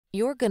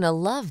You're gonna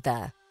love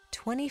the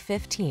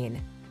 2015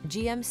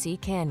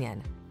 GMC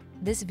Canyon.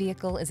 This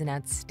vehicle is an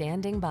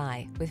outstanding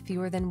buy with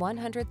fewer than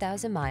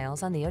 100,000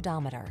 miles on the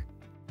odometer.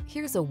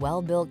 Here's a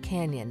well-built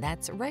Canyon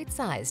that's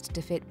right-sized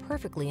to fit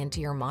perfectly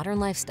into your modern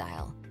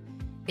lifestyle.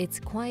 Its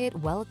quiet,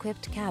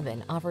 well-equipped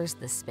cabin offers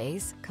the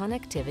space,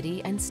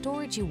 connectivity, and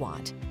storage you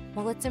want,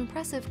 while its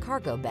impressive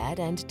cargo bed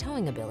and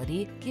towing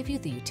ability give you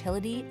the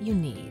utility you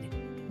need.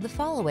 The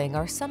following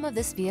are some of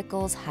this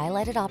vehicle's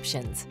highlighted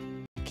options: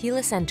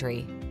 keyless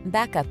entry,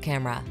 backup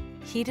camera,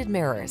 heated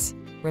mirrors,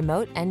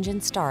 remote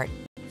engine start,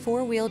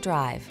 four-wheel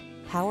drive,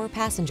 power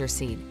passenger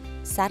seat,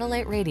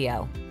 satellite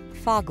radio,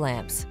 fog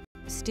lamps,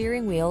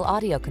 steering wheel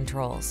audio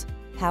controls,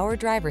 power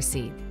driver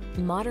seat.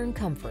 Modern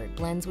comfort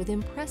blends with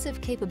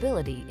impressive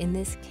capability in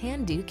this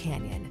can-do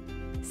Canyon.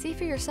 See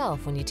for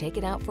yourself when you take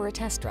it out for a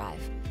test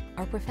drive.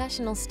 Our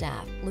professional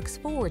staff looks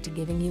forward to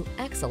giving you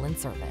excellent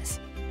service.